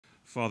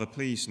Father,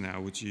 please now,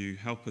 would you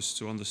help us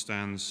to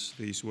understand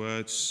these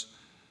words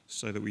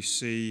so that we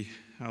see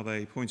how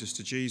they point us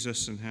to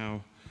Jesus and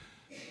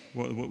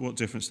what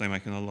difference they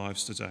make in our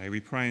lives today. We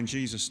pray in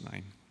Jesus'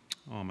 name.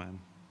 Amen.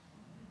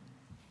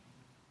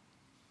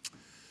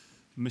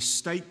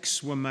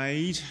 Mistakes were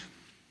made.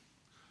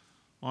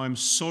 I'm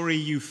sorry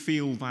you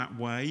feel that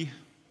way.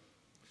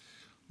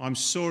 I'm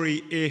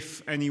sorry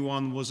if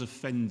anyone was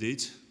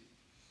offended.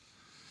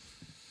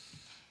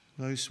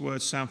 Those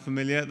words sound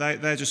familiar.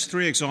 They're just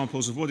three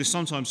examples of what is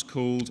sometimes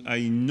called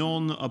a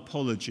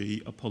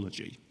non-apology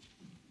apology.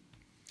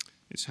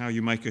 It's how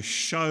you make a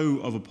show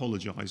of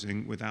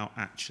apologising without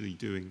actually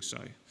doing so.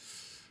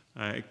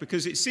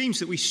 Because it seems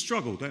that we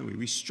struggle, don't we?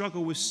 We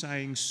struggle with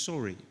saying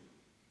sorry,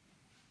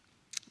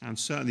 and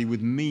certainly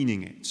with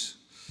meaning it.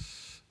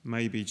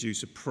 Maybe due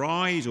to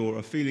pride or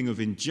a feeling of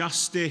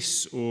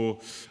injustice or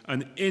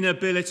an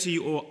inability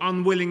or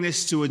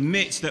unwillingness to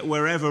admit that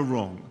we're ever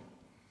wrong.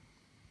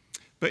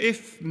 But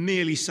if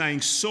merely saying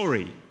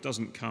sorry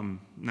doesn't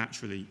come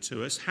naturally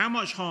to us, how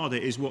much harder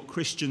is what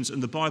Christians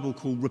and the Bible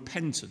call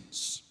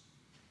repentance?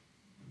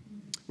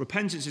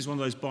 Repentance is one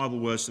of those Bible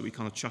words that we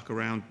kind of chuck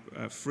around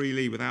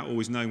freely without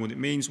always knowing what it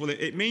means. Well,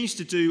 it means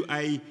to do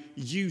a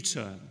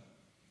U-turn,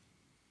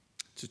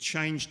 to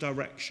change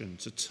direction,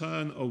 to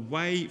turn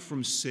away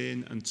from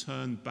sin and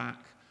turn back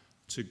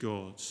to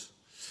God.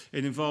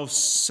 It involves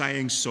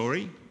saying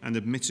sorry and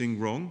admitting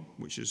wrong,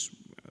 which is,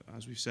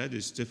 as we've said,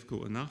 is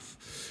difficult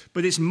enough.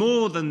 But it's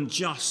more than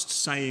just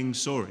saying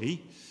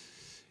sorry.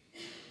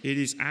 It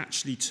is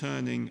actually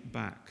turning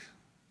back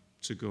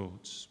to God,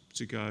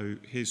 to go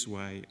his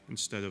way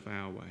instead of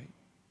our way.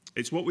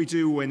 It's what we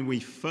do when we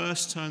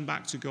first turn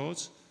back to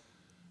God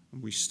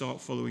and we start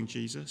following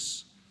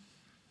Jesus.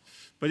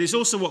 But it's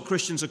also what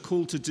Christians are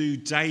called to do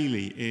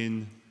daily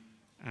in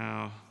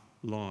our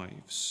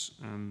lives.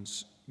 And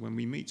when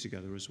we meet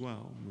together as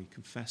well, we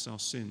confess our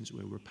sins,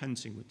 we're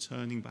repenting, we're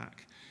turning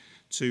back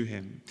to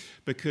him.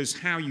 Because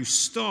how you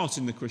start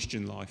in the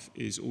Christian life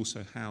is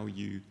also how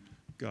you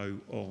go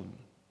on.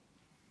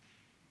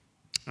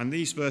 And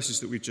these verses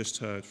that we've just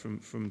heard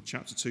from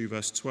chapter 2,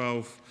 verse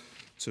 12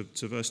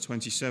 to verse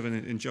 27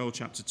 in Joel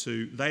chapter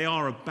 2, they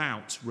are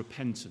about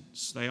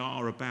repentance. They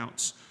are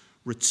about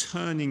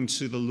returning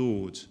to the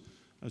Lord,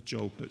 as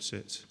Joel puts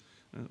it,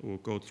 or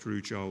God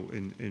through Joel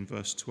in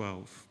verse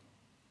 12.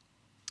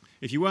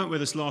 If you weren't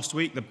with us last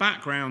week, the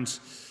background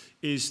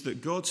is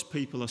that God's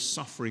people are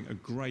suffering a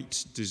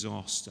great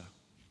disaster.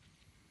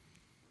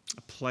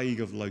 A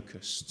plague of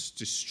locusts,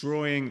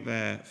 destroying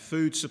their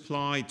food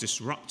supply,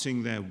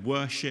 disrupting their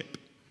worship.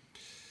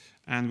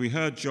 And we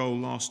heard Joel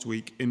last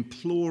week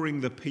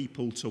imploring the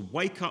people to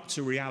wake up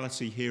to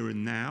reality here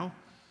and now,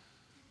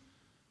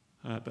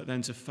 but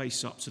then to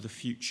face up to the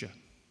future.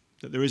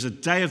 That there is a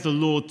day of the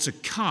Lord to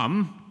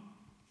come,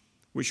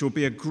 which will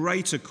be a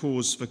greater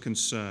cause for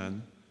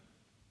concern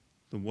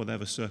than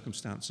whatever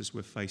circumstances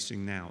we're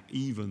facing now,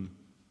 even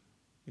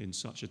in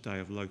such a day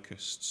of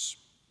locusts.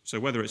 So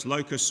whether it's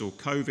locusts or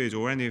COVID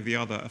or any of the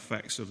other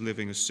effects of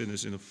living as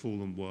sinners in a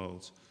fallen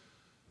world,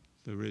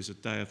 there is a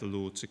day of the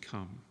Lord to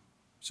come.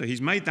 So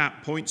he's made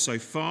that point so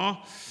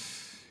far.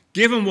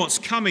 Given what's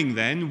coming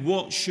then,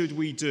 what should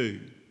we do?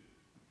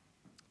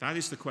 That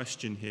is the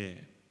question here.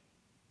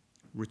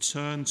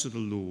 Return to the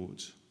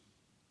Lord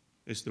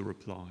is the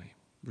reply.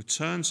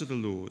 Return to the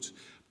Lord,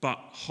 but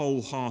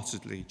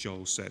wholeheartedly,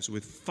 Joel says,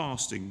 with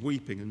fasting,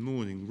 weeping and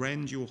mourning.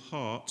 Rend your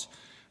heart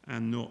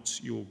and not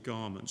your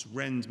garments.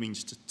 Rend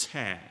means to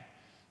tear.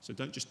 So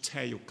don't just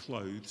tear your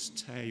clothes,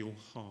 tear your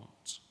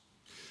heart.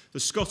 The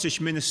Scottish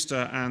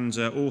minister and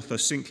author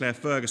Sinclair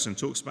Ferguson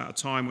talks about a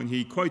time when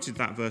he quoted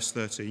that verse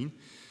 13,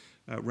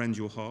 rend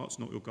your hearts,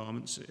 not your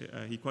garments.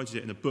 He quoted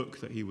it in a book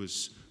that he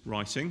was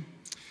writing.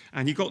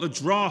 And he got the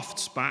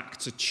drafts back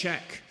to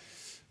check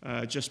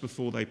just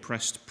before they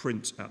pressed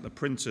print at the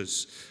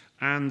printers.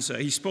 And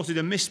he spotted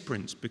a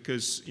misprint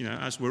because,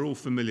 as we're all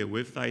familiar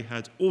with, they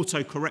had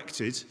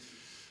auto-corrected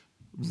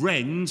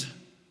rend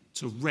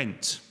to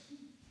rent.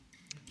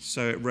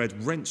 So it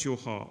read, rent your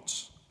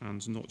heart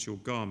and not your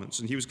garments.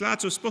 And he was glad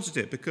to have spotted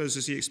it because,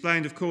 as he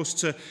explained, of course,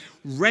 to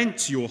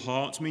rent your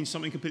heart means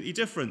something completely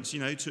different.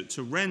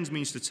 To rend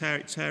means to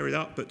tear it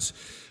up, but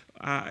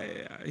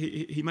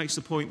he makes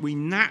the point we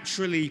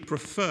naturally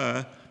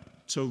prefer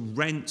to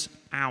rent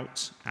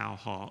out our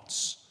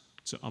hearts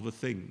to other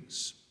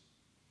things,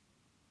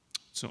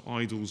 to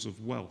idols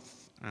of wealth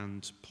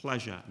and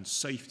pleasure and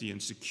safety and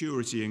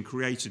security and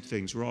created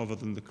things rather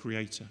than the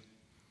Creator.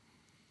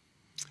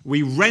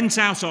 We rent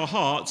out our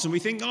hearts and we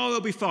think,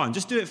 it'll be fine.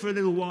 Just do it for a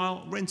little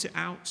while, rent it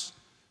out.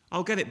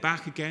 I'll get it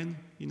back again.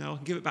 I can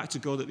give it back to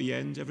God at the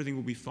end. Everything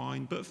will be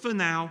fine. But for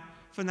now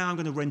I'm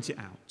going to rent it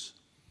out.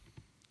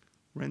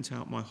 Rent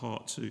out my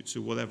heart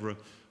to whatever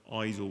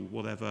idol,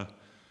 whatever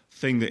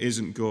thing that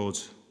isn't God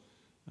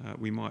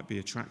we might be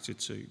attracted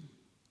to.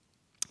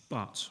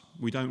 But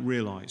we don't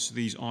realise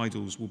these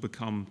idols will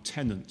become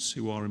tenants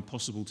who are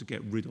impossible to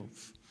get rid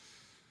of,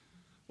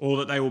 or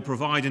that they will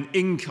provide an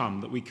income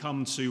that we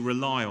come to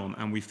rely on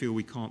and we feel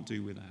we can't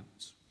do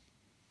without.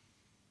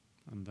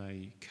 and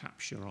they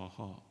capture our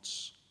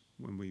hearts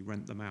when we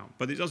rent them out.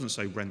 But it doesn't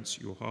say rent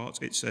your heart,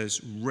 it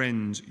says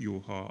rend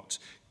your heart.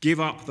 Give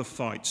up the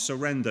fight,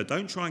 surrender.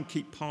 Don't try and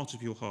keep part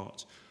of your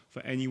heart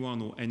for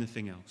anyone or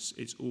anything else.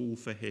 It's all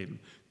for him.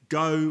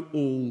 Go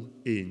all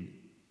in.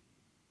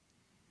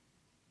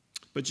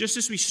 But just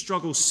as we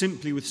struggle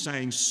simply with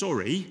saying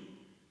sorry,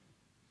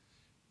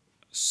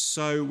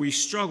 so we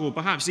struggle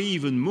perhaps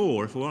even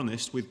more, if we're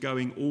honest, with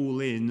going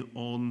all in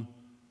on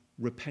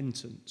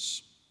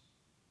repentance,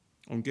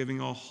 on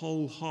giving our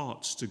whole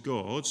hearts to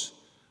God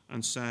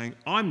and saying,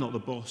 I'm not the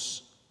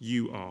boss,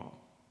 you are.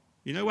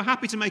 You know, we're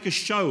happy to make a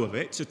show of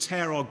it, to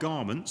tear our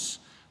garments,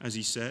 as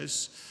he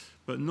says,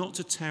 but not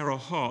to tear our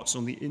hearts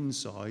on the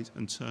inside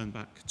and turn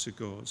back to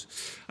God.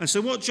 And so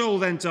what Joel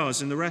then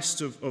does in the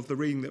rest of the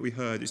reading that we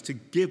heard is to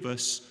give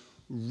us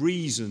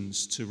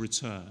reasons to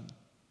return.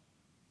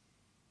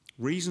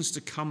 Reasons to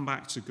come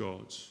back to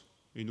God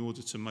in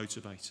order to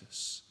motivate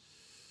us.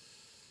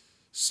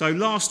 So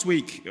last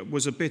week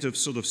was a bit of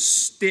sort of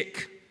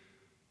stick,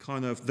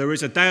 kind of, there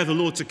is a day of the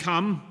Lord to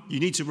come, you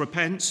need to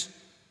repent.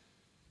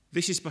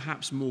 This is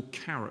perhaps more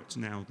carrot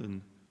now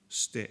than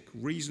stick.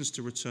 Reasons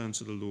to return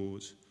to the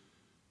Lord,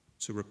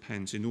 to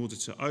repent in order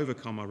to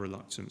overcome our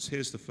reluctance.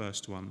 Here's the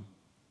first one.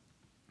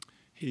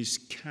 His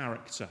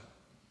character.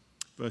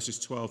 Verses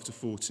 12 to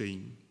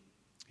 14.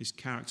 His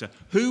character.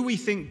 Who we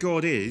think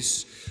God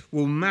is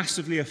will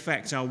massively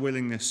affect our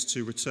willingness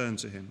to return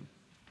to him.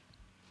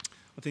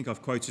 I think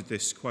I've quoted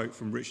this quote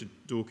from Richard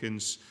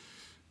Dawkins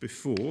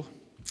before,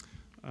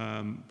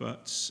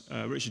 but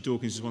Richard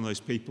Dawkins is one of those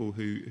people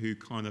who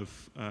kind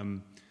of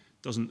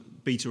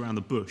doesn't beat around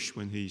the bush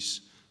when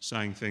he's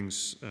saying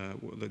things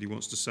that he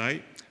wants to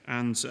say.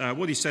 And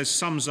what he says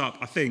sums up,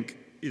 I think,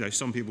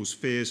 some people's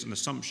fears and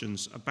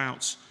assumptions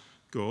about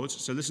God.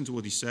 So listen to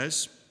what he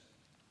says.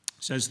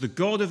 He says, the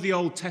God of the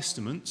Old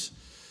Testament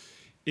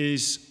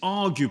is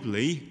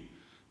arguably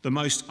the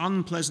most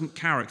unpleasant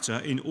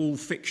character in all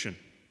fiction.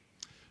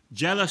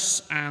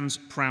 Jealous and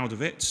proud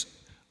of it,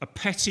 a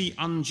petty,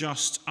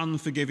 unjust,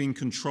 unforgiving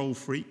control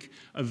freak,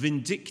 a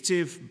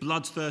vindictive,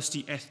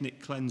 bloodthirsty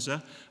ethnic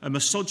cleanser, a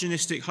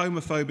misogynistic,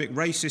 homophobic,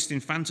 racist,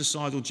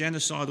 infanticidal,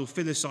 genocidal,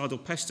 filicidal,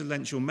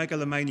 pestilential,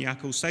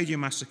 megalomaniacal,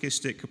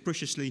 sadomasochistic,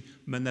 capriciously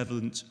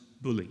malevolent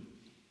bully.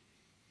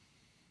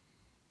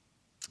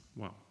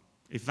 Well,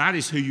 if that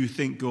is who you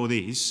think God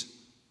is,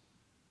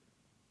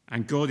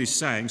 and God is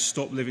saying,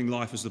 stop living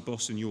life as the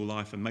boss in your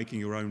life and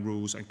making your own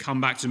rules and come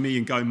back to me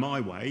and go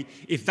my way.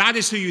 If that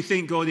is who you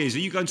think God is, are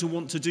you going to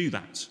want to do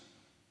that?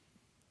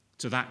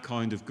 To that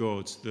kind of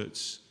God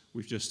that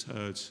we've just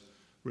heard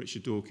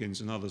Richard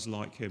Dawkins and others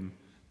like him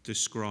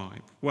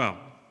describe. Well,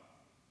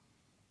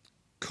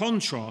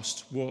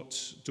 contrast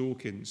what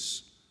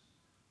Dawkins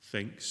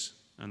thinks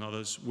and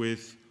others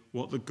with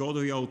what the God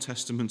of the Old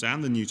Testament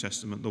and the New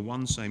Testament, the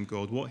one same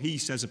God, what he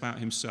says about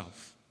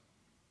himself.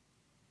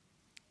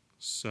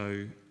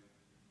 So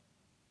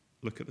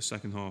look at the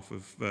second half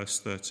of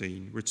verse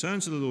 13. Return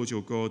to the Lord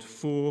your God,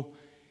 for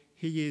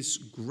he is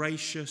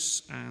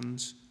gracious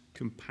and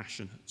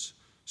compassionate,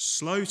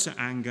 slow to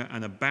anger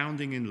and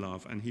abounding in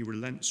love, and he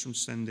relents from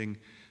sending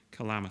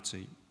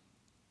calamity.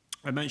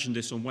 I mentioned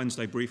this on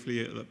Wednesday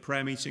briefly at the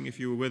prayer meeting, if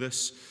you were with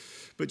us.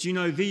 But you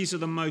know, these are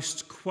the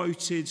most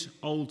quoted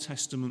Old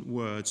Testament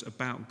words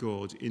about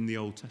God in the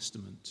Old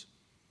Testament.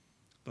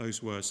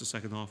 Those words, the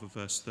second half of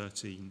verse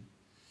 13.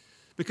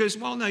 Because,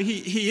 well, no,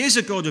 he is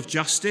a God of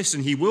justice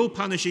and he will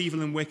punish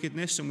evil and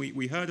wickedness. And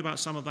we heard about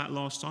some of that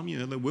last time.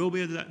 There will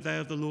be a day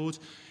of the Lord.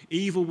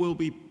 Evil will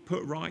be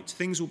put right.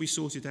 Things will be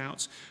sorted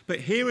out. But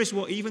here is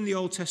what even the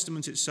Old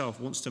Testament itself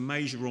wants to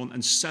measure on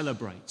and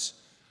celebrate.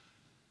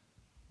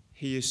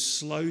 He is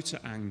slow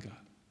to anger.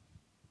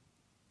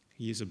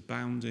 He is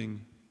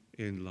abounding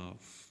in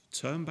love.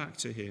 Turn back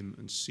to him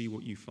and see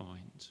what you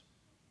find.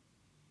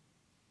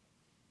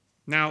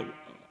 Now,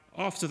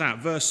 after that,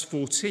 verse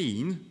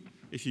 14...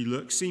 if you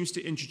look, seems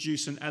to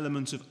introduce an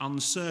element of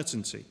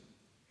uncertainty.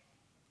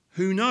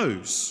 Who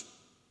knows?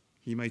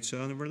 He may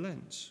turn and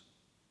relent.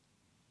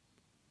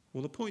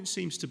 Well, the point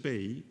seems to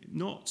be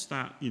not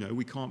that,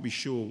 we can't be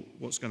sure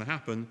what's going to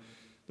happen.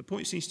 The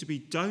point seems to be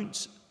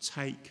don't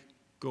take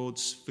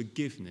God's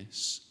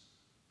forgiveness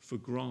for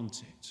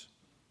granted.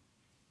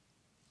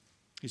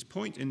 His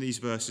point in these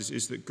verses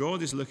is that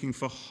God is looking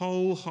for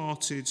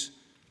wholehearted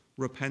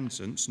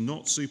repentance,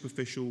 not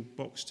superficial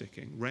box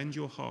ticking. Rend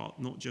your heart,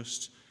 not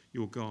just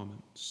your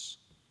garments.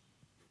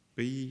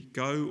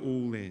 Go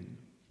all in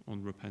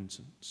on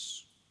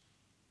repentance.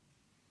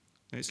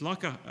 It's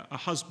like a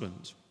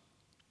husband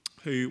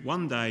who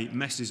one day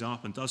messes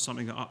up and does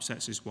something that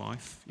upsets his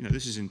wife.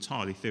 This is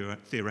entirely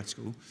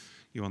theoretical,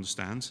 you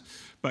understand.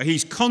 But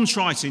he's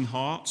contrite in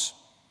heart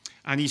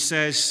and he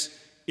says,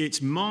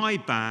 it's my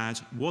bad,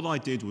 what I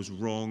did was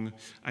wrong.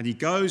 And he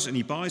goes and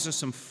he buys her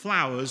some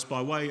flowers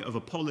by way of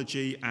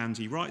apology and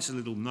he writes a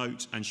little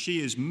note and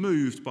she is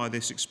moved by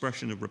this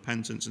expression of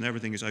repentance and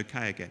everything is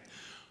okay again.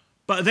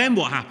 But then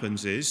what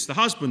happens is the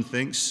husband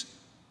thinks,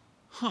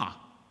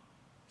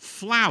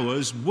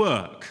 flowers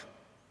work.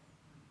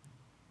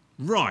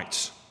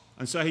 Right,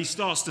 And so he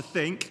starts to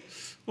think,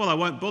 well, I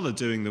won't bother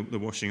doing the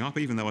washing up,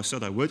 even though I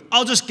said I would.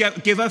 I'll just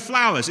give her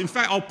flowers. In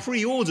fact, I'll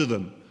pre-order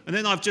them. And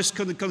then I've just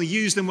kind of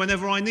use them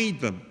whenever I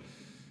need them.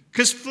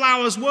 Because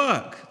flowers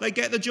work. They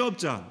get the job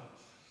done.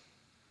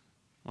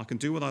 I can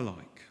do what I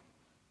like.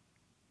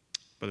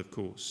 But of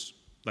course,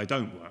 they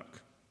don't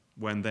work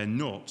when they're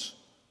not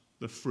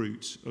the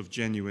fruit of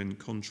genuine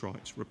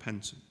contrite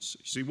repentance.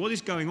 You see, what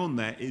is going on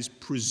there is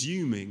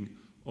presuming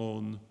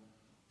on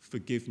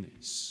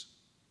forgiveness.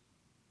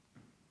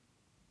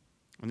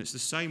 And it's the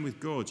same with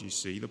God, you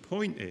see. The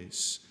point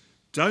is,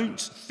 don't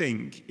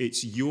think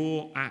it's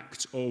your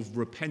act of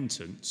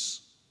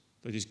repentance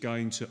that is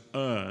going to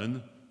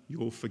earn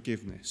your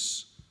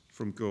forgiveness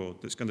from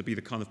God, that's going to be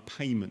the kind of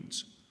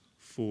payment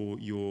for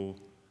your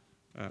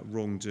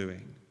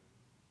wrongdoing.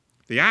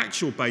 The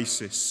actual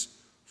basis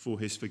for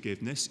his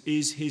forgiveness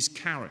is his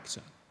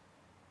character.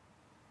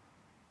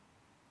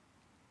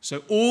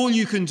 So all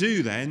you can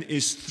do then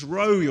is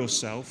throw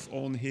yourself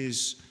on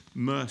his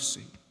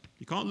mercy.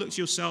 You can't look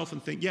to yourself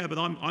and think, yeah, but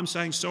I'm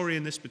saying sorry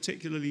in this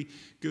particularly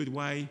good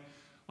way.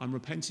 I'm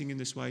repenting in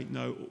this way.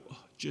 No,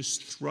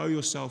 just throw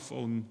yourself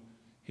on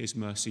his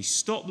mercy.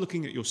 Stop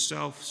looking at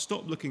yourself.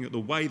 Stop looking at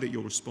the way that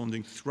you're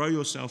responding. Throw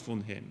yourself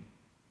on him.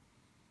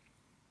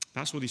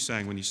 That's what he's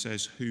saying when he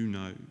says, who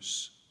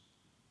knows?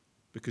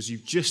 Because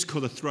you've just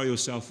got to throw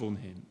yourself on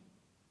him.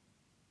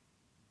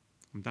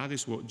 And that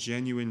is what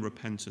genuine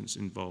repentance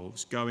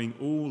involves, going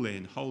all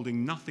in,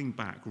 holding nothing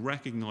back,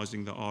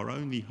 recognizing that our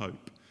only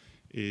hope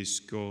is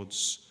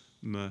God's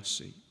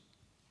mercy.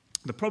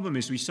 The problem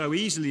is we so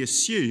easily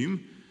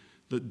assume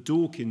that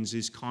Dawkins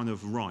is kind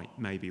of right,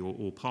 maybe,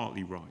 or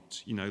partly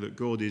right. You know, that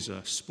God is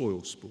a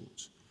spoil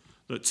sport.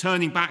 That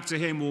turning back to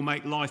him will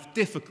make life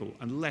difficult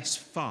and less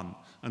fun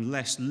and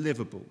less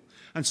livable.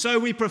 And so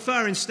we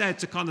prefer instead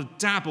to kind of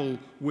dabble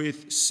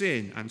with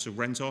sin and to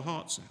rent our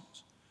hearts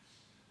out.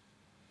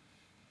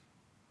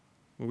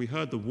 Well, we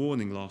heard the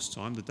warning last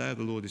time, the day of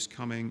the Lord is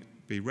coming,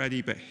 be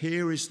ready, but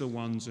here is the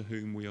one to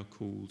whom we are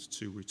called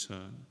to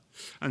return.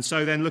 And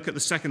so then look at the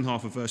second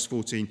half of verse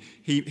 14.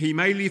 He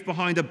may leave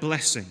behind a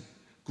blessing,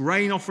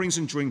 grain offerings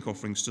and drink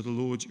offerings to the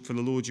Lord, for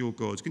the Lord your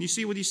God. Can you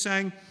see what he's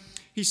saying?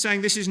 He's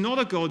saying this is not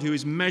a God who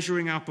is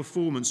measuring our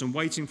performance and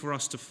waiting for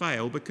us to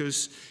fail,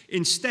 because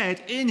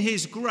instead, in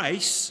his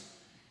grace,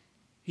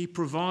 he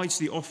provides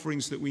the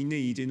offerings that we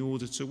need in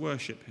order to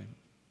worship him.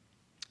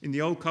 In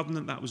the old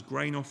covenant, that was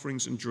grain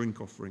offerings and drink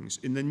offerings.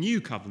 In the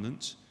new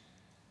covenant,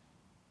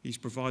 he's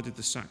provided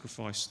the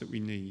sacrifice that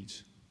we need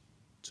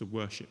to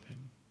worship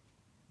him.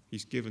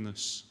 He's given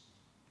us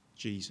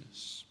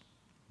Jesus.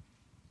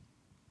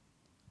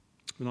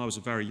 When I was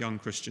a very young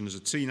Christian, as a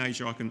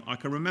teenager, I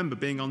can remember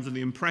being under the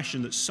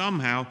impression that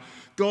somehow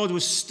God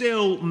was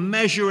still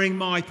measuring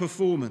my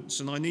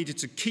performance and I needed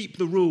to keep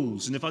the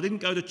rules. And if I didn't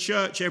go to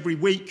church every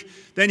week,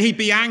 then he'd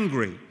be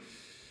angry.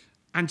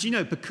 And, you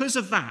know, because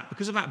of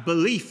that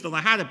belief that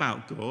I had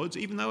about God,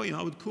 even though,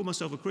 I would call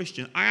myself a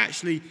Christian, I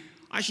actually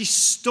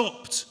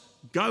stopped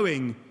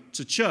going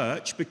to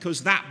church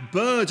because that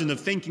burden of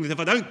thinking that if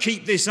I don't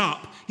keep this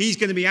up, he's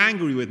going to be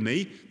angry with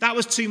me, that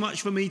was too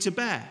much for me to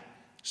bear.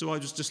 So I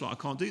was just like, I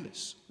can't do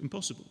this.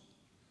 Impossible.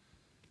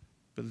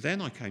 But then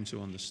I came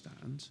to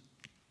understand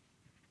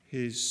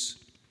his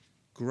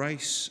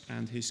grace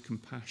and his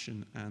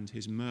compassion and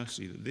his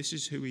mercy, that this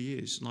is who he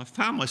is. And I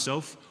found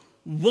myself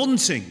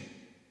wanting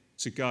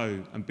to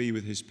go and be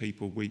with his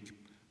people week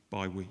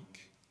by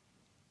week,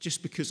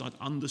 just because I'd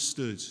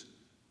understood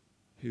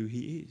who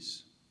he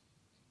is.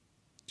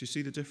 Do you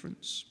see the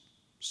difference?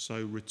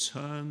 So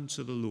return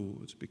to the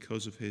Lord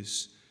because of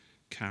his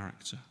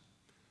character.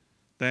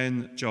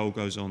 Then Joel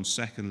goes on,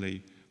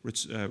 secondly,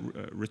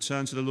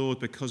 return to the Lord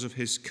because of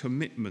his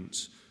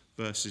commitment,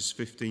 verses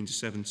 15 to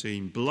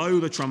 17. Blow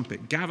the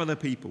trumpet, gather the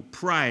people,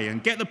 pray,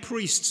 and get the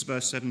priests,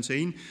 verse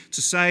 17,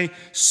 to say,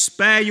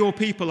 spare your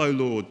people, O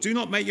Lord. Do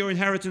not make your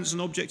inheritance an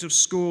object of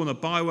scorn, a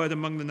byword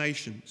among the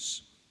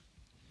nations.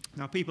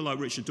 Now, people like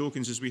Richard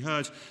Dawkins, as we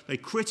heard, they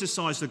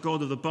criticize the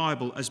God of the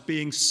Bible as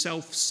being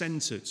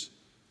self-centered.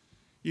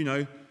 You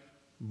know,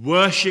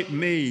 worship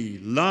me,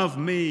 love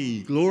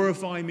me,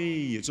 glorify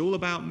me, it's all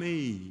about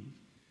me.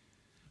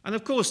 And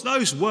of course,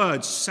 those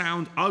words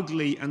sound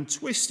ugly and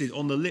twisted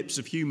on the lips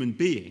of human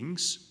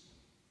beings.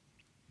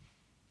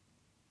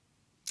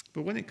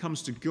 But when it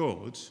comes to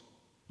God,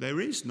 there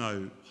is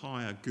no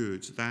higher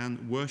good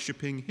than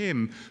worshipping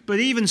him. But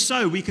even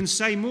so, we can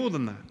say more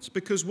than that,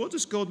 because what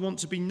does God want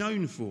to be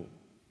known for?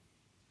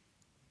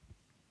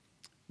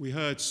 We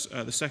heard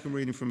the second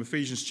reading from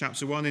Ephesians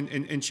chapter 1.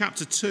 In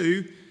chapter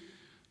 2,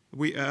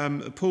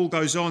 Paul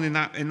goes on in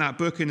that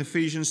book in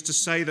Ephesians to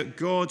say that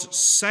God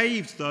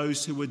saved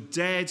those who were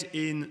dead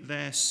in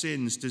their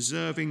sins,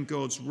 deserving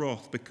God's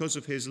wrath because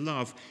of his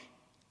love,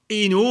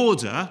 in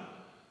order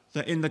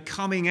that in the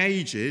coming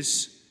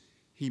ages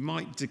he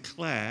might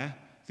declare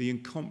the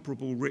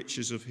incomparable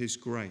riches of his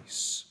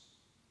grace.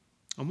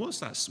 And what's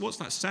that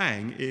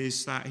saying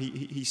is that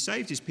he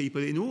saved his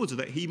people in order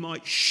that he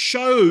might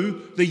show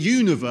the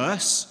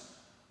universe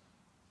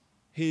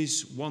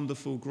his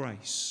wonderful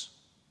grace.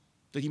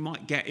 that he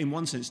might get, in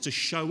one sense, to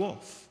show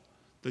off,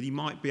 that he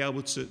might be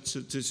able to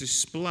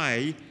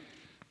display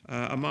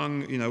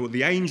among,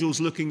 the angels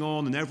looking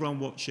on and everyone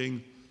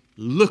watching,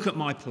 look at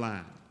my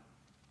plan.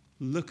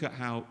 Look at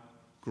how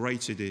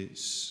great it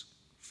is.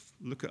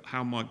 Look at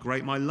how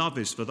great my love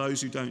is for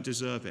those who don't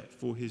deserve it,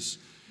 for his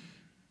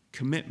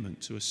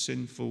commitment to a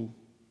sinful,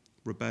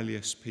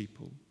 rebellious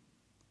people.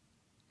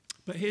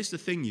 But here's the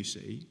thing, you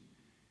see.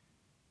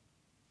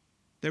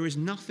 There is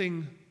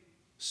nothing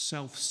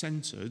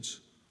self-centered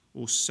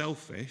or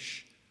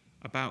selfish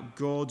about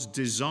God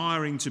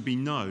desiring to be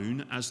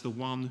known as the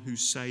one who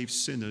saves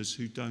sinners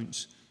who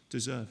don't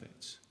deserve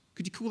it.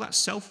 Could you call that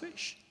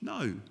selfish?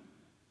 No.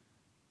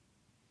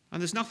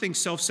 And there's nothing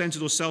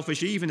self-centered or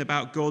selfish even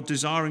about God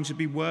desiring to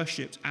be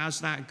worshipped as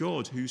that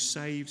God who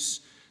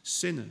saves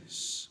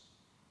sinners.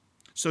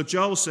 So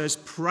Joel says,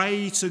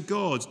 pray to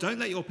God. Don't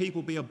let your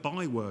people be a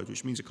byword,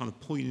 which means a kind of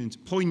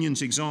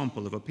poignant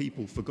example of a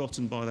people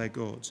forgotten by their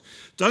God.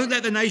 Don't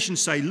let the nation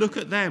say, look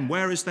at them,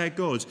 where is their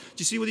God? Do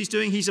you see what he's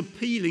doing? He's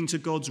appealing to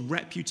God's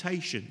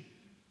reputation.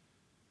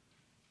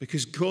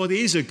 Because God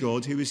is a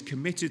God who is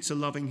committed to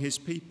loving his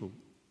people.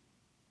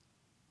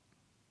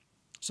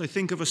 So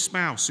think of a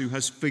spouse who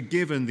has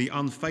forgiven the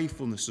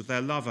unfaithfulness of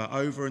their lover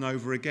over and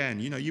over again.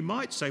 You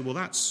might say, well,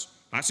 that's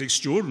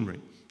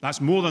extraordinary.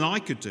 That's more than I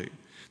could do.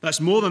 That's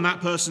more than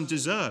that person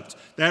deserved.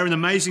 They're an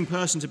amazing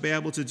person to be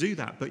able to do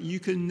that. But you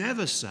can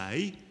never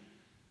say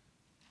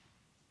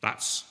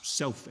that's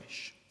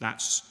selfish.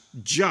 That's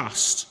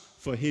just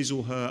for his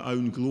or her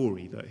own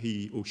glory that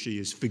he or she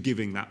is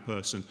forgiving that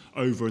person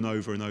over and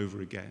over and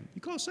over again.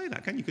 You can't say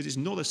that, can you? Because it's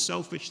not a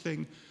selfish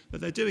thing that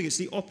they're doing. It's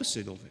the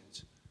opposite of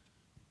it.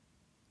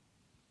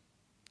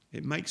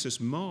 It makes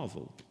us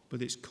marvel,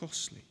 but it's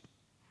costly.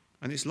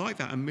 And it's like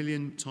that a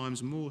million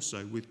times more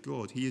so with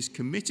God. He is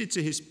committed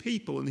to his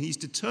people and he's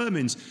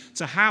determined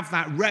to have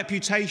that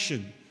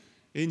reputation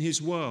in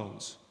his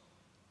world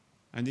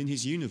and in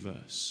his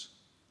universe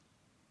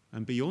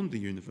and beyond the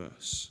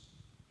universe,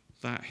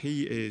 that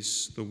he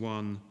is the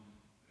one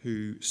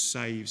who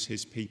saves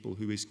his people,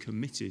 who is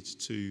committed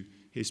to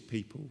his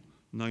people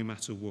no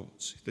matter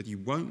what, that he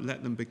won't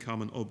let them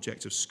become an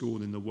object of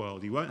scorn in the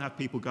world. He won't have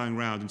people going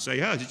around and say,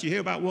 did you hear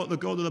about what the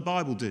God of the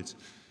Bible did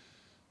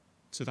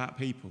to that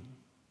people?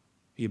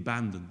 He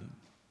abandoned them.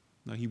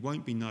 No, he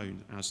won't be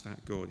known as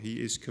that God.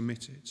 He is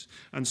committed.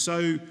 And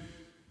so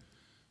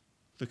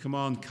the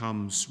command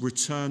comes,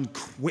 return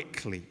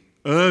quickly,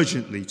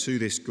 urgently to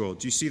this God.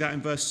 Do you see that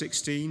in verse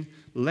 16?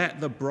 Let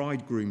the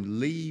bridegroom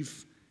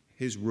leave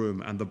his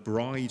room and the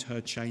bride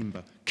her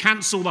chamber.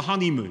 Cancel the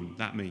honeymoon,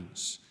 that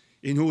means,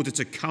 in order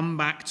to come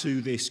back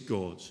to this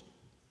God.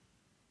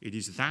 It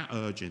is that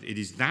urgent, it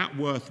is that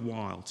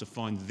worthwhile to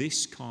find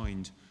this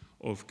kind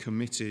of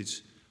committed,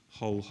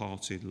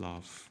 wholehearted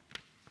love.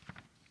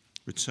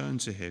 Return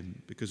to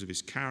him because of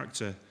his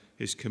character,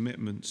 his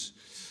commitment,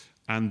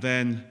 and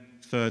then,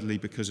 thirdly,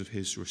 because of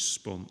his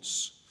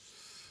response.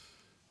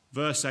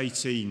 Verse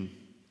 18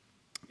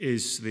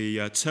 is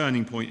the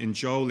turning point in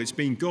Joel. It's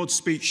been God's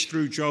speech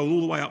through Joel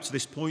all the way up to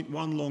this point,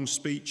 one long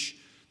speech.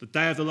 The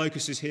day of the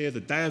locust is here,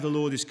 the day of the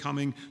Lord is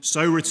coming,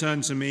 so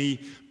return to me.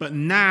 But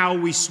now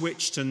we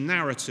switch to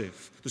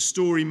narrative. The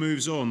story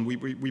moves on.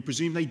 We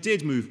presume they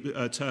did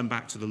turn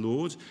back to the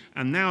Lord.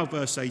 And now,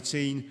 verse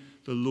 18,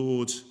 the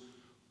Lord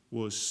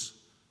was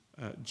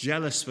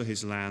jealous for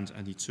his land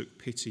and he took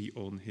pity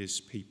on his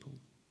people.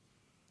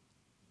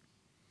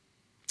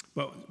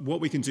 But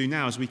what we can do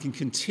now is we can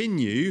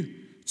continue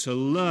to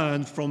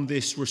learn from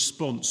this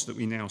response that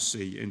we now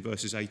see in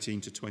verses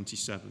 18 to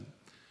 27.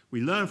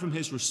 We learn from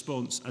his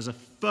response as a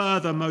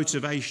further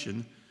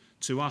motivation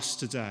to us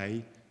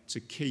today to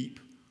keep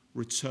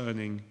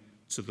returning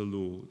to the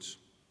Lord.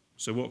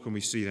 So what can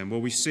we see then?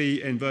 Well, we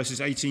see in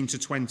verses 18 to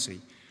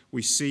 20,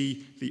 we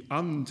see the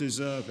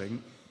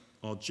undeserving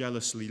are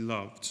jealously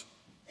loved.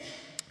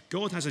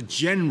 God has a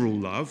general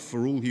love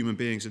for all human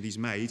beings that he's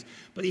made,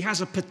 but he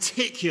has a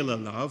particular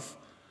love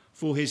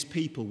for his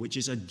people, which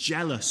is a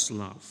jealous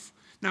love.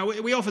 Now,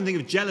 we often think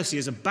of jealousy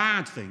as a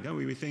bad thing, don't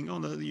we? We think, no,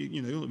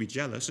 you don't want to be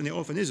jealous, and it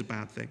often is a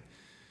bad thing.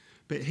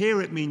 But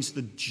here it means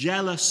the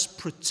jealous,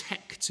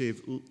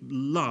 protective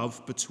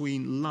love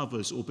between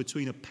lovers or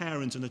between a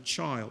parent and a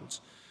child.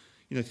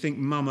 Think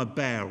Mama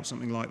Bear or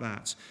something like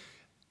that.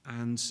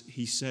 And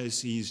he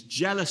says he's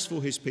jealous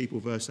for his people,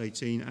 verse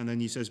 18. And then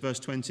he says, verse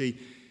 20,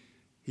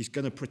 he's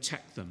going to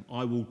protect them.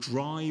 I will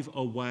drive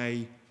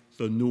away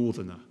the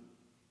northerner.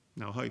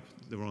 Now, I hope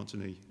there aren't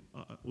any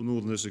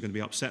northerners who are going to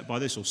be upset by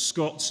this, or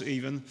Scots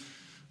even.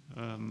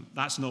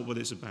 That's not what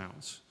it's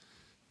about.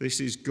 This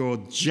is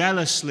God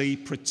jealously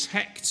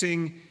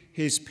protecting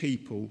his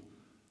people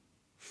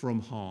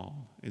from harm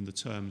in the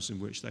terms in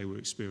which they were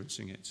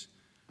experiencing it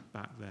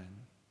back then.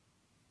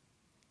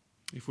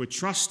 If we're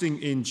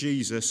trusting in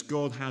Jesus,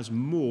 God has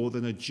more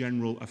than a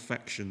general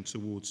affection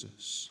towards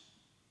us.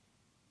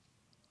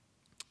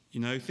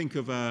 Think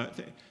of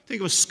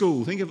a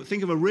school.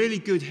 Think of a really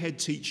good head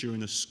teacher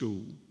in a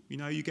school.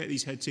 You get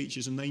these head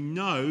teachers, and they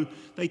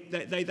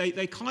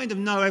kind of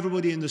know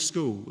everybody in the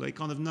school. They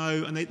kind of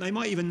know, and they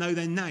might even know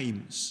their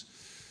names.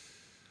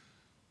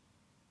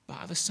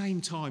 But at the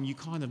same time, you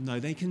kind of know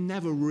they can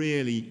never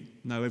really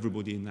know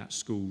everybody in that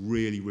school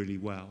really, really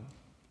well.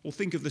 Or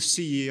think of the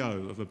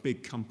CEO of a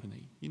big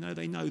company. You know,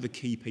 they know the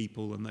key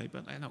people,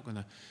 but they're not going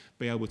to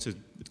be able to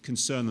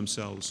concern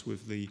themselves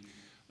with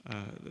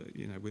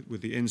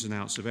with the ins and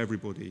outs of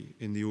everybody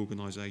in the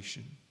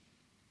organisation.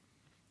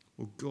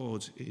 Well,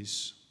 God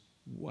is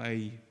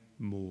way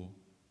more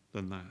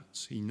than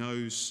that. He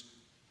knows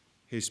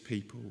his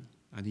people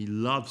and he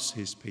loves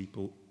his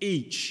people,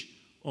 each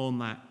on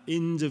that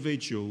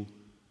individual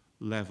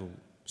level.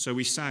 So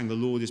we sang, "The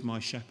Lord is my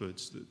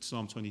shepherd,"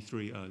 Psalm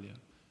 23 earlier.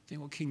 I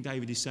think what King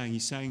David is saying,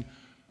 he's saying,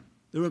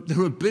 there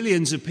are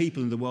billions of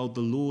people in the world,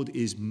 the Lord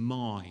is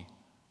my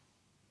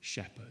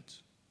shepherd.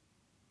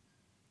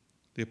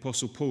 The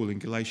Apostle Paul in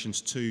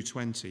Galatians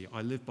 2:20,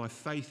 "I live by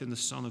faith in the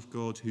Son of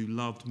God who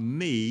loved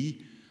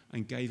me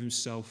and gave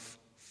himself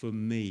for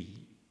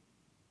me."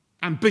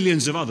 And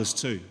billions of others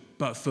too,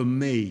 but for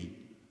me.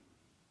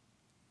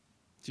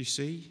 Do you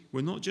see?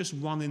 We're not just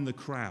one in the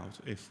crowd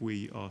if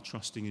we are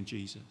trusting in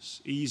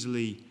Jesus.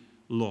 Easily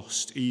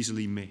lost,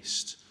 easily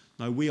missed.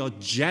 No, we are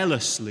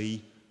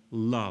jealously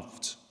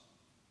loved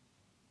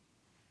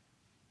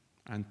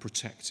and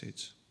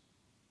protected.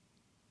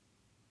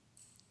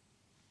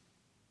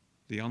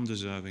 The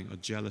undeserving are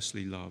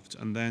jealously loved.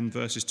 And then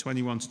verses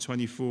 21 to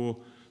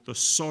 24, the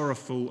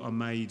sorrowful are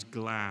made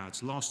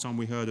glad. Last time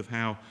we heard of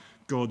how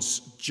God's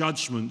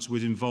judgment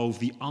would involve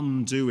the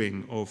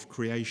undoing of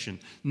creation.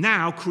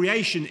 Now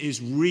creation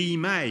is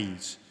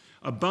remade.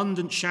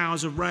 Abundant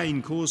showers of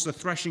rain cause the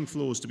threshing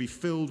floors to be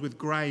filled with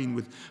grain,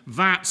 with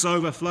vats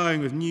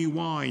overflowing with new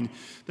wine.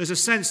 There's a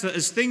sense that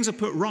as things are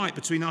put right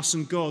between us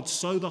and God,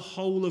 so the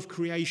whole of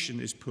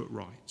creation is put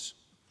right.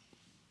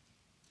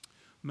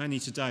 Many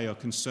today are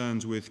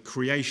concerned with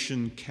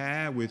creation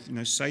care, with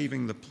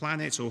saving the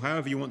planet, or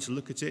however you want to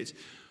look at it.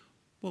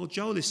 Well,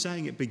 Joel is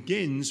saying it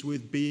begins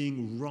with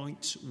being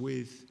right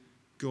with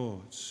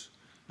God.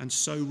 And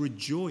so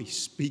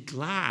rejoice, be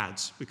glad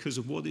because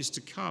of what is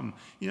to come.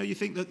 You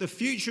think that the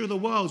future of the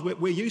world,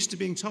 we're used to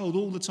being told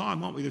all the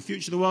time, aren't we? The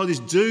future of the world is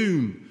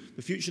doom.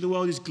 The future of the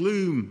world is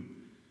gloom.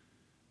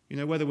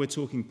 Whether we're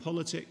talking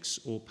politics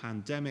or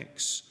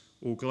pandemics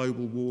or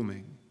global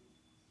warming.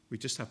 We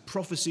just have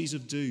prophecies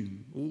of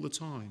doom all the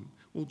time.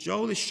 Well,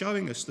 Joel is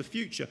showing us the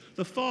future,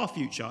 the far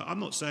future. I'm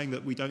not saying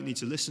that we don't need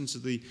to listen to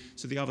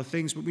the other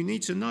things, but we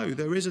need to know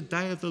there is a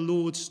day of the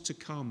Lord to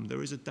come.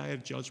 There is a day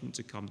of judgment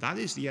to come. That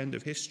is the end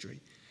of history.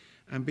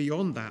 And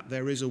beyond that,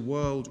 there is a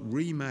world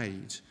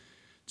remade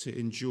to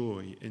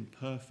enjoy in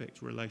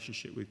perfect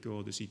relationship with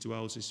God as he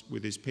dwells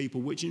with his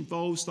people, which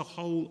involves the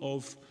whole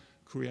of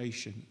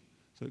creation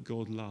that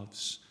God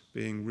loves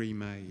being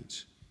remade.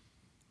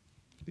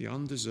 The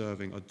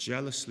undeserving are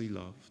jealously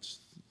loved.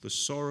 The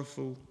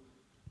sorrowful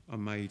are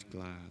made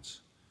glad.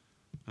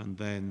 And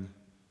then,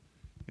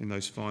 in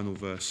those final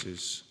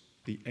verses,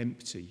 the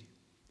empty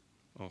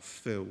are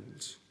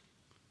filled.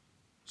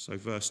 So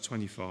verse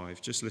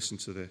 25, just listen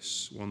to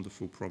this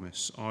wonderful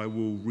promise. "I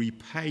will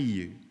repay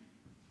you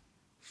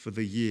for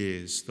the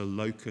years the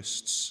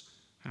locusts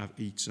have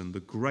eaten, the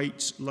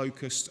great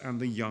locust and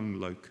the young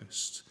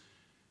locust,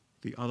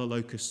 the other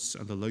locusts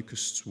and the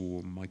locust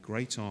swarm, my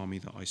great army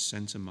that I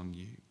sent among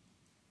you."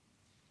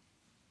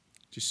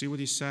 Do you see what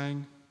he's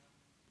saying?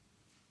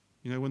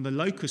 When the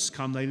locusts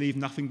come, they leave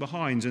nothing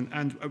behind. And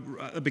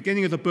at the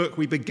beginning of the book,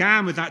 we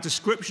began with that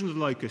description of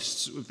the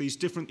locusts, with these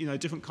different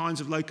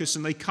kinds of locusts,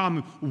 and they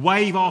come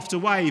wave after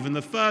wave. And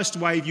the first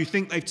wave, you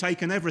think they've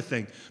taken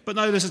everything. But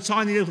no, there's a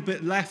tiny little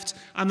bit left,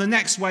 and the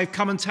next wave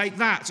come and take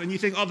that. And you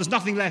think, oh, there's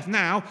nothing left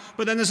now.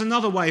 But then there's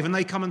another wave, and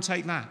they come and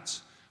take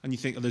that. And you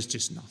think, oh, there's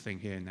just nothing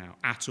here now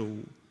at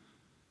all.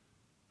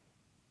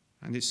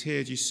 And it's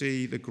here, do you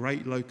see, the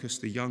great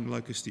locust, the young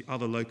locust, the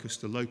other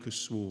locust, the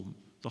locust swarm,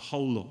 the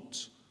whole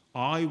lot.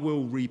 I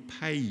will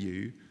repay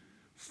you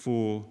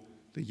for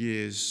the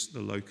years the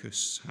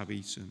locusts have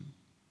eaten.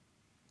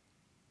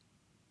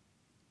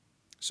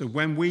 So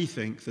when we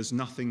think there's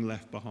nothing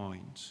left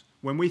behind,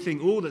 when we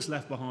think all that's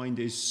left behind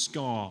is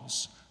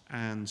scars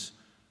and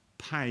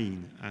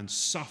pain and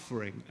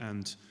suffering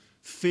and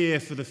fear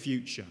for the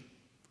future,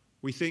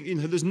 we think,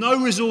 there's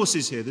no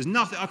resources here, there's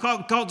nothing, I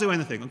can't do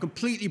anything, I'm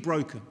completely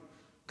broken,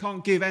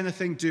 can't give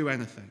anything, do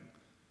anything.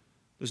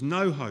 There's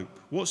no hope.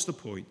 What's the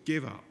point?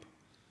 Give up.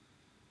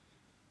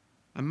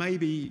 And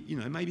maybe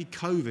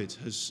COVID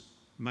has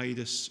made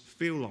us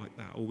feel like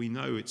that, or we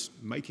know it's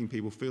making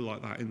people feel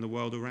like that in the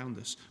world around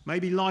us.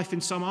 Maybe life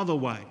in some other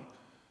way,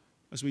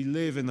 as we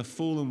live in the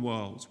fallen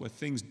world where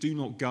things do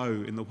not go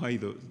in the way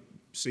that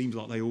seems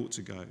like they ought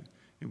to go,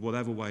 in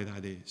whatever way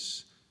that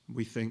is.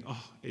 We think,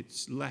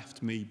 it's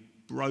left me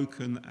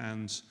broken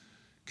and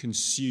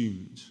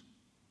consumed.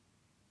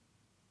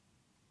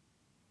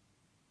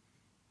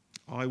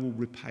 I will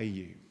repay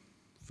you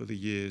for the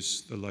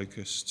years the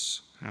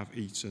locusts have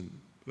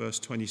eaten. Verse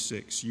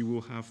 26, you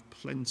will have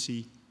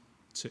plenty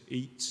to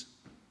eat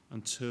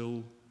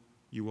until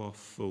you are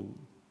full.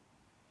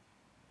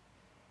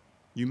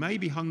 You may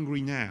be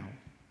hungry now,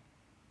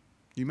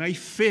 You may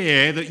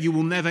fear that you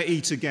will never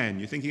eat again.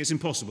 You're thinking it's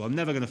impossible. I'm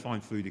never going to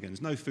find food again.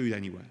 There's no food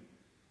anywhere.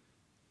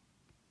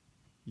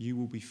 You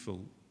will be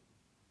full.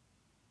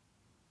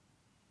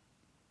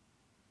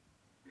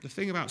 The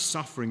thing about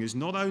suffering is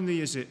not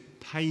only is it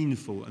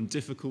painful and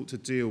difficult to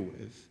deal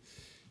with,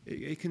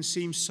 it can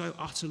seem so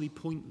utterly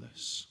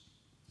pointless.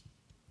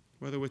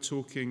 Whether we're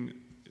talking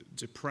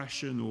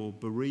depression or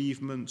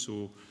bereavement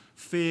or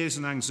fears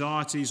and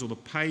anxieties or the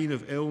pain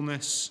of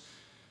illness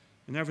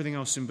and everything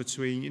else in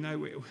between,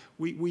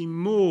 we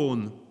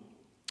mourn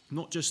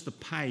not just the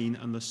pain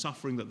and the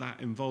suffering that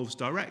involves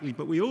directly,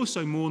 but we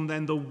also mourn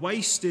then the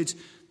wasted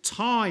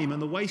time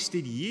and the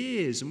wasted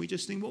years. And we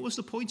just think, what was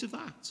the point of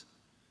that?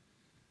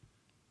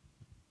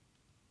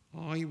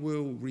 I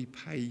will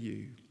repay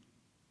you,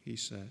 he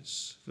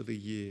says, for the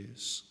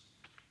years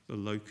the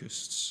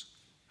locusts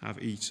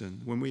have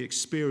eaten. When we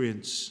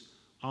experience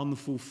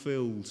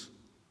unfulfilled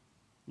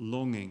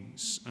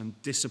longings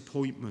and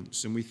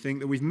disappointments, and we think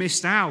that we've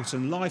missed out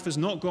and life has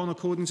not gone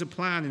according to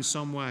plan in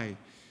some way,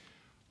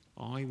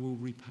 I will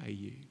repay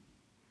you.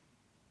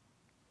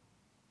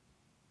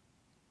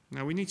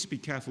 Now, we need to be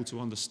careful to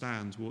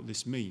understand what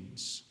this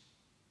means.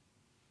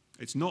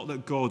 It's not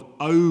that God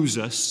owes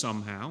us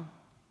somehow,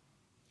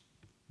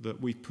 that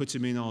we've put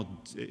him in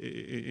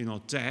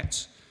our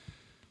debt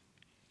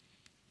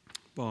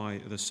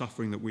by the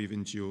suffering that we've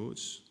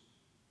endured.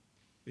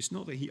 It's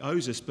not that he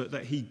owes us, but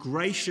that he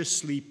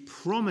graciously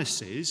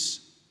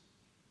promises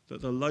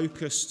that the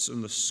locusts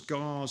and the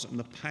scars and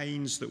the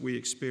pains that we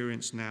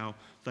experience now,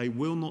 they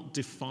will not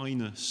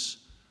define us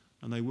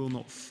and they will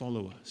not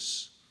follow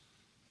us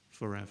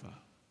forever.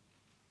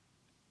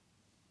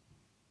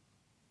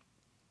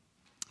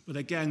 But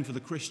again, for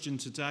the Christian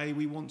today,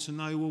 we want to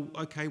know,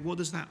 well, okay, what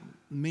does that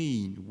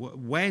mean?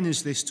 When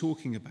is this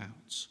talking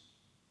about?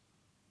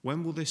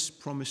 When will this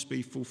promise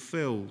be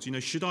fulfilled?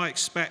 Should I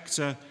expect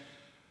a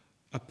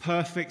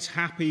perfect,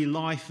 happy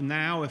life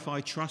now if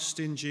I trust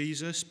in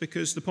Jesus?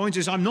 Because the point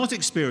is, I'm not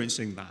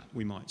experiencing that,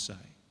 we might say.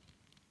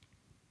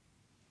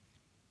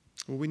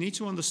 Well, we need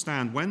to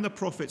understand when the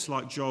prophets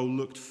like Joel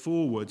looked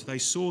forward, they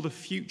saw the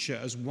future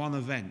as one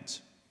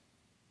event.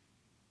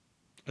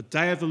 A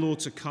day of the Lord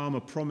to come,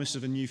 a promise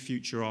of a new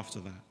future after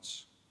that.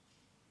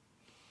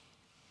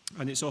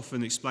 And it's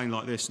often explained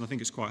like this, and I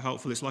think it's quite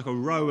helpful. It's like a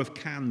row of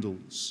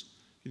candles.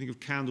 You think of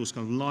candles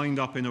kind of lined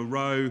up in a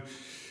row.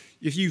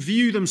 If you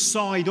view them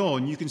side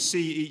on, you can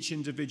see each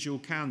individual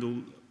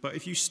candle. But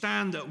if you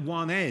stand at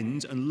one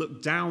end and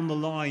look down the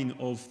line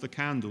of the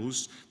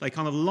candles, they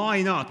kind of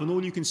line up, and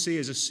all you can see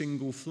is a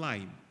single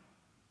flame.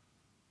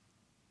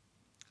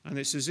 And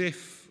it's as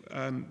if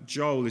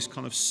Joel is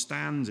kind of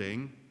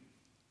standing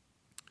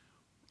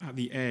at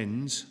the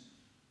end,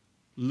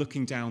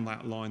 looking down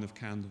that line of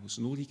candles,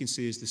 and all he can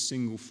see is the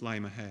single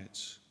flame ahead.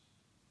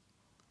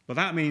 But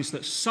that means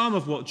that some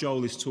of what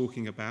Joel is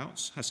talking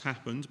about has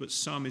happened, but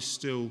some is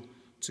still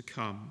to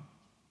come.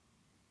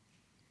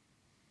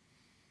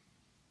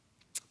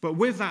 But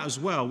with that as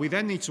well, we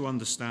then need to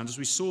understand, as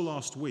we saw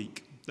last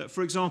week, that,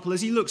 for example,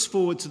 as he looks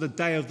forward to the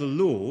day of the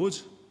Lord,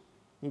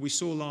 well, we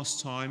saw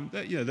last time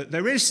that, that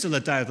there is still a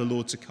day of the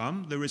Lord to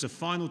come. There is a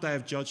final day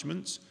of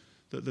judgment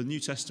that the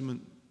New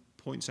Testament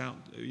points out,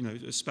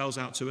 spells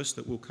out to us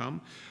that will come.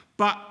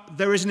 But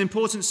there is an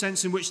important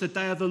sense in which the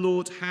day of the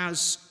Lord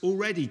has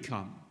already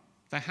come.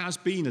 There has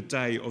been a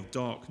day of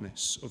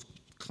darkness, of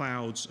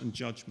clouds and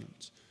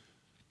judgment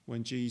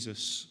when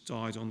Jesus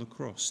died on the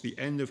cross. The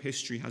end of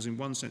history has in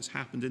one sense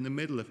happened in the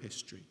middle of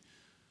history.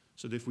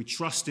 So that if we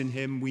trust in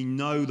him, we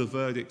know the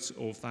verdict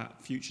of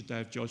that future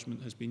day of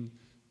judgment has been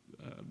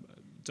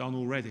done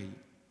already.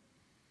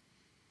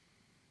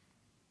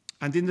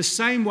 And in the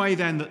same way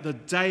then that the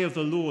day of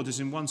the Lord has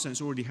in one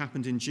sense already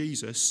happened in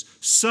Jesus,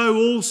 so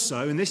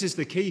also, and this is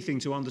the key thing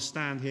to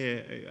understand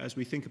here as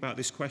we think about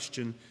this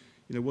question,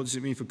 what does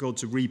it mean for God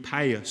to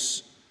repay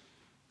us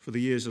for the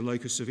years the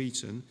locusts have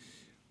eaten?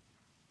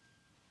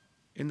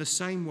 In the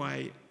same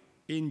way,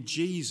 in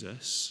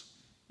Jesus,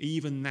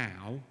 even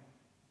now,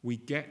 we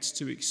get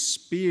to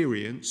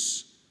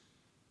experience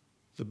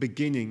the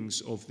beginnings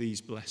of these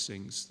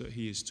blessings that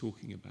he is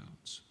talking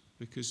about.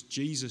 Because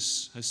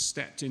Jesus has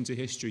stepped into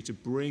history to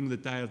bring the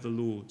day of the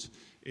Lord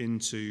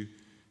into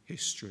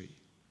history.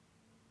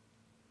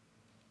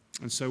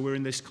 And so we're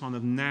in this kind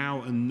of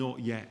now and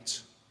not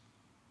yet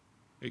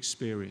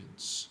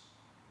experience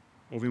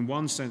of, in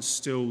one sense,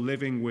 still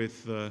living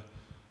with the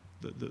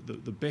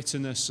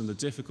bitterness and the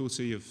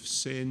difficulty of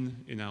sin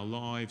in our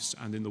lives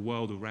and in the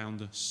world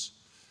around us,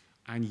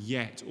 and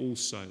yet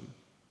also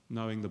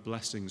knowing the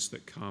blessings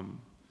that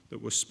come,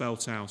 that were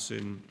spelt out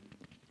in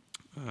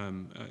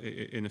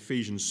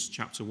Ephesians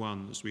chapter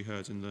 1, as we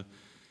heard in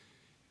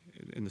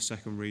the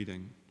second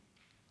reading.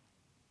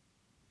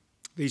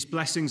 These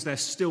blessings, they're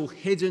still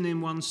hidden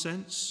in one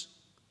sense.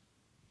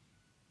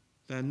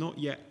 They're not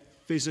yet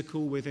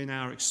physical within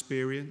our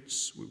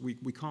experience.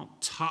 We can't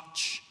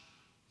touch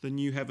the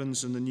new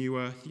heavens and the new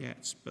earth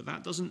yet, but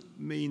that doesn't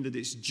mean that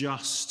it's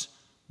just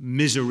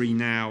misery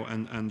now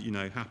and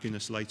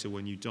happiness later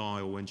when you die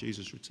or when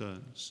Jesus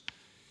returns.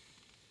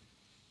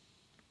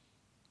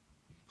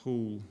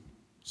 Paul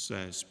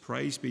says,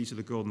 "Praise be to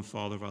the God and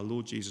Father of our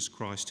Lord Jesus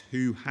Christ,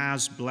 who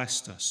has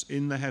blessed us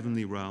in the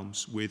heavenly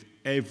realms with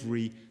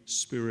every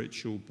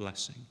spiritual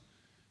blessing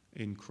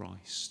in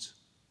Christ."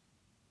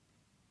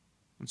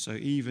 And so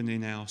even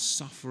in our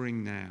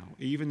suffering now,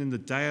 even in the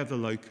day of the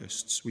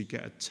locusts, we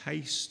get a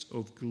taste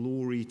of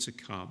glory to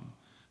come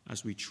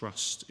as we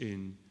trust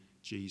in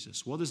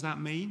Jesus. What does that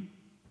mean?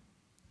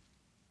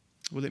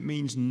 Well, it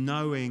means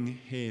knowing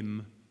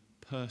him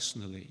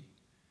personally,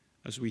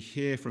 as we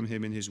hear from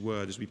him in his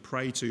word, as we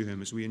pray to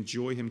him, as we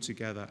enjoy him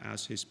together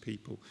as his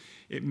people.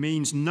 It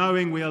means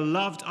knowing we are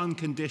loved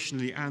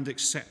unconditionally and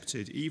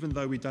accepted, even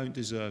though we don't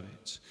deserve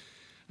it.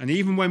 And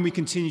even when we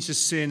continue to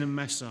sin and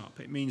mess up,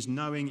 it means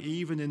knowing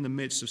even in the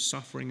midst of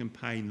suffering and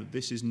pain that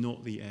this is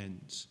not the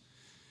end.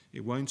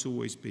 It won't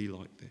always be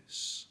like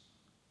this.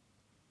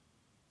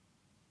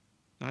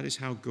 That is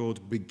how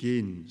God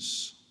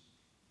begins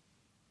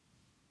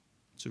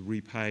to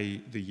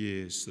repay the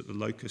years that the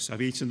locusts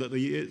have eaten, that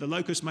the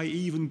locusts may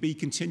even be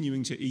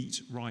continuing to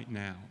eat right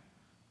now.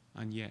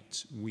 And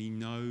yet we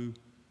know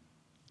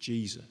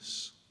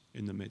Jesus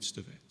in the midst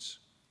of it.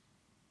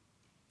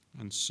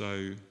 And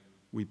so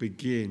we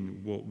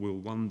begin what will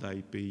one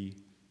day be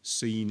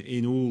seen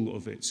in all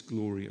of its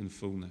glory and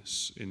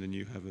fullness in the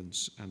new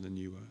heavens and the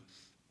new earth.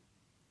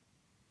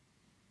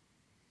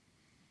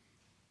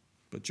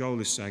 But Joel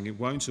is saying it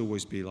won't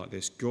always be like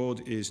this.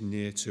 God is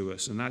near to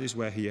us. And that is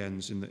where he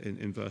ends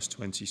in verse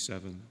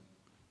 27.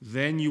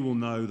 Then you will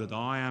know that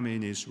I am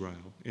in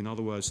Israel. In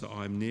other words, that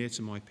I am near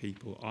to my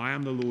people. I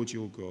am the Lord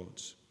your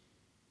God.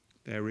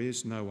 There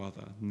is no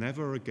other.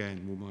 Never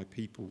again will my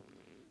people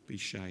be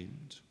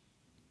shamed.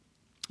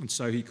 And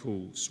so he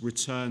calls,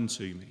 return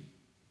to me.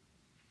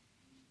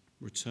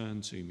 Return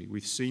to me.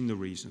 We've seen the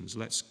reasons.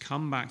 Let's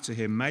come back to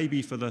him,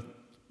 maybe for the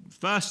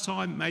first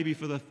time, maybe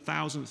for the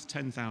 1,000th,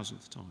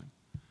 10,000th time.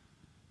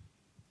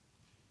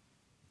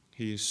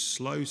 He is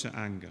slow to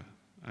anger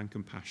and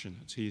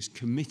compassionate. He is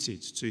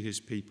committed to his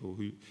people.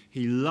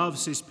 He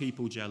loves his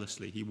people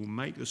jealously. He will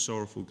make the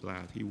sorrowful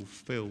glad. He will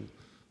fill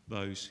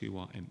those who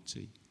are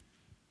empty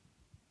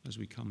as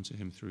we come to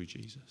him through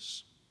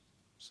Jesus.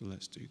 So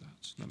let's do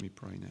that. Let me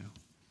pray now.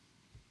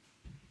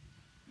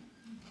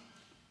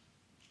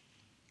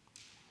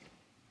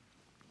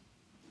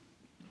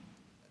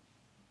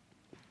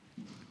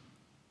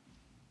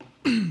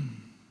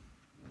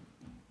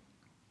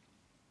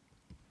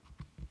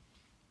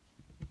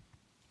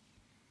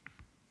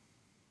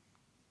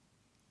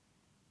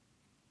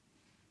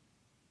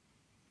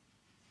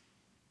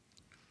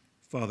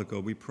 Father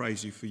God, we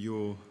praise you for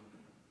your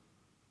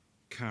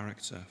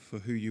character, for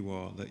who you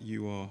are, that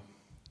you are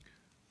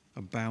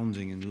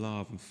abounding in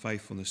love and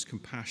faithfulness,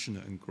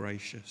 compassionate and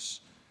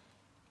gracious,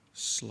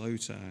 slow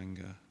to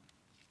anger.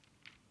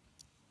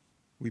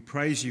 We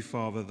praise you,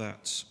 Father,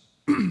 that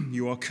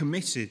you are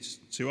committed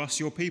to us,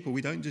 your people.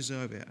 We don't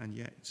deserve it, and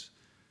yet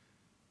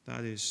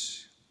that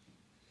is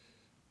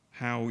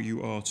how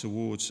you are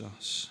towards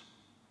us.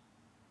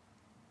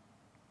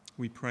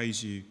 We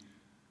praise you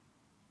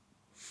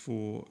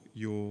for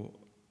your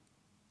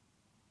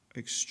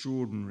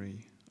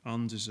extraordinary,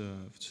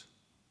 undeserved,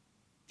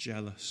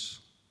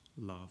 jealous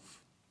love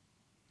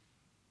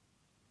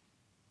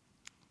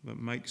that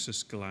makes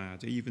us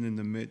glad even in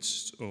the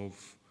midst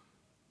of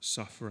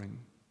suffering,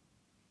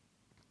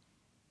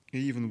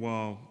 even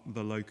while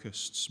the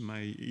locusts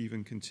may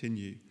even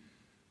continue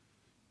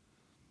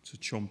to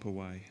chomp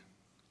away.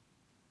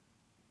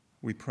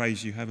 We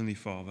praise you, Heavenly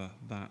Father,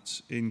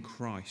 that in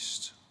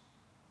Christ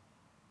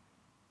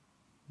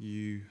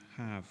you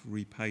have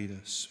repaid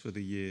us for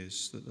the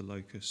years that the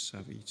locusts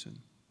have eaten.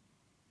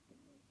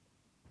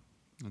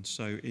 And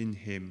so in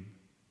him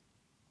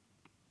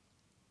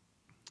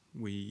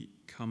we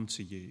come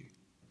to you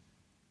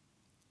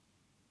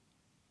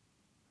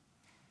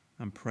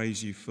and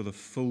praise you for the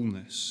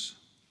fullness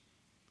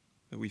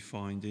that we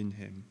find in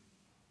him.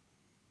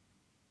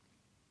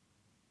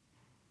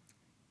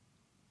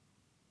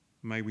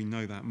 May we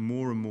know that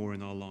more and more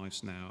in our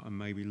lives now, and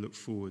may we look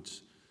forward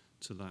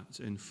to that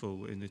in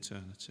full in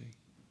eternity.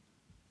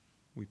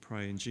 We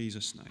pray in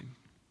Jesus' name.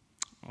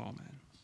 Amen.